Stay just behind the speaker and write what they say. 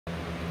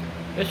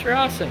Mr.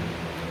 Austin.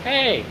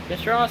 Hey,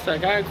 Mr. Austin, I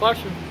got a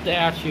question to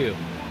ask you.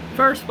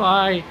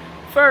 My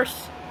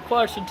first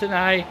question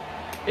tonight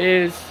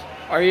is,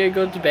 are you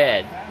going to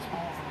bed?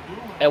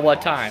 At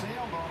what time?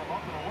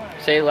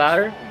 Say it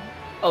louder.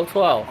 Oh,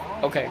 12.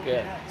 Okay,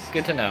 good.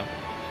 Good to know.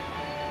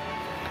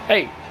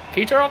 Hey,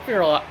 can you turn off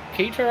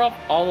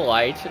all the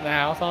lights in the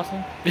house,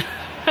 Austin?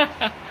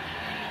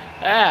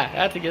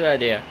 That's a good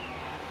idea.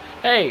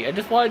 Hey, I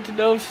just wanted to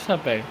know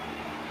something.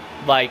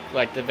 Like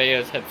the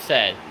videos have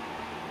said.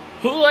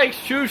 Who likes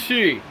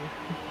sushi?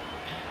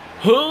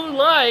 Who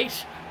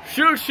likes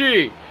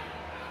sushi?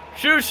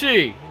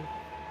 Sushi.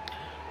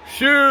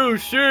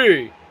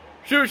 Sushi.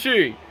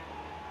 Sushi.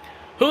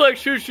 Who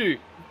likes sushi?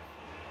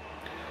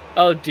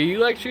 Oh, do you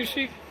like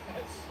sushi?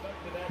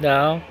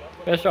 No?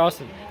 Mr.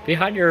 Austin,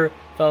 behind your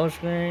phone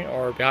screen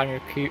or behind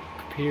your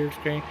computer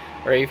screen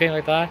or anything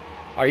like that,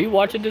 are you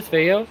watching this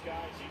video?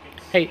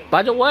 Hey,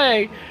 by the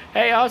way,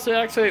 hey, Austin,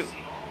 actually,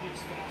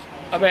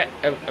 I'm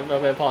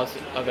gonna pause.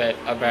 I'm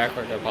back.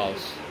 We're gonna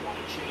pause.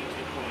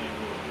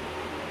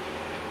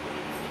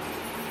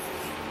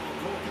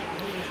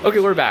 Okay,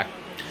 we're back.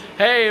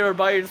 Hey,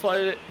 everybody, just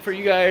wanted for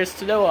you guys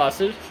to know,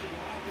 Austin.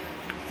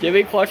 Do you have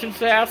any questions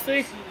to ask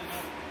me?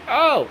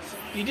 Oh,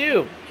 you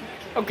do?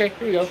 Okay,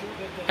 here we go.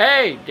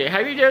 Hey,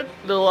 have you done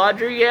the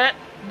laundry yet?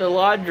 The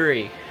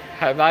laundry.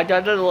 Have I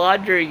done the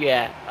laundry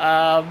yet?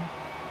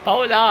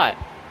 Probably not.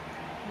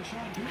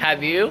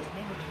 Have you?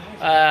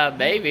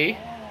 Maybe.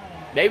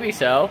 Maybe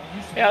so.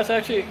 Yeah, let's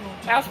actually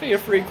ask me a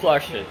free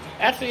question.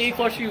 Ask me any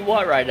question you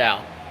want right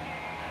now.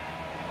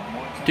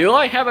 Do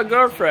I have a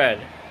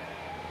girlfriend?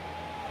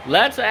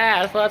 Let's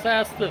ask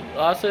the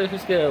Austin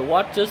who's gonna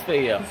watch this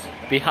video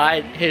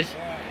behind his.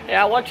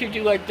 Yeah, I want you to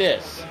do like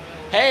this.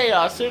 Hey,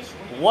 Austin,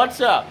 what's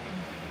up?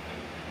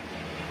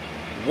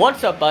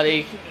 What's up,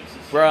 buddy?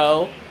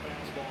 Bro.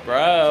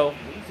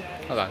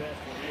 Hold on.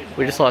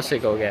 We just lost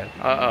Signal again.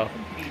 Uh-oh.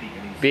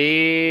 Beep.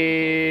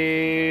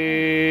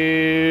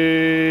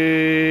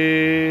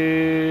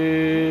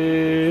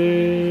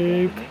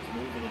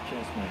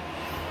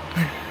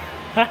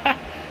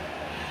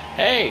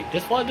 Hey, I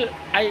just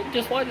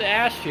wanted to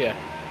ask you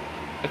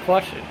a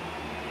question.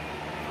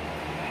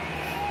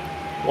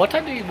 What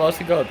time do you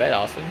mostly go to bed,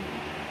 Austin?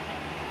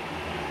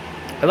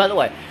 And by the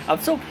way, I'm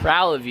so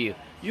proud of you.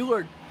 You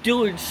are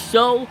doing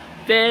so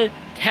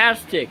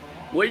fantastic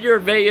with your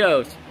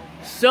videos.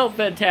 So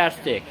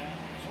fantastic.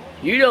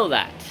 You know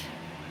that.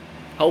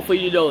 Hopefully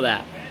you know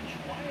that.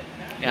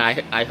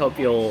 And I hope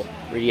you'll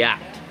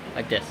react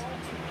like this.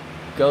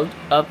 Go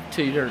up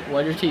to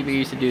one of your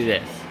TVs to do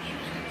this.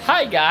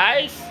 Hi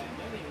guys.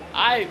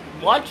 I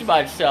watch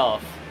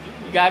myself.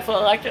 You guys would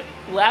like to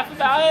laugh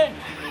about it?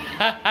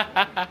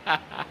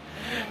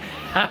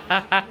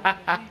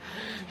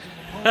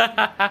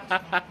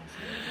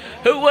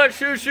 Who wants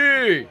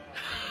sushi?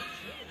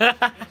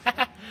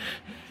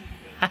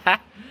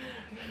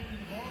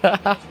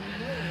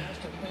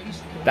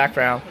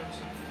 Background.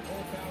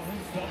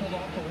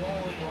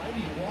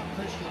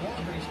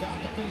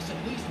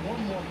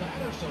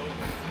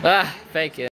 Thank you.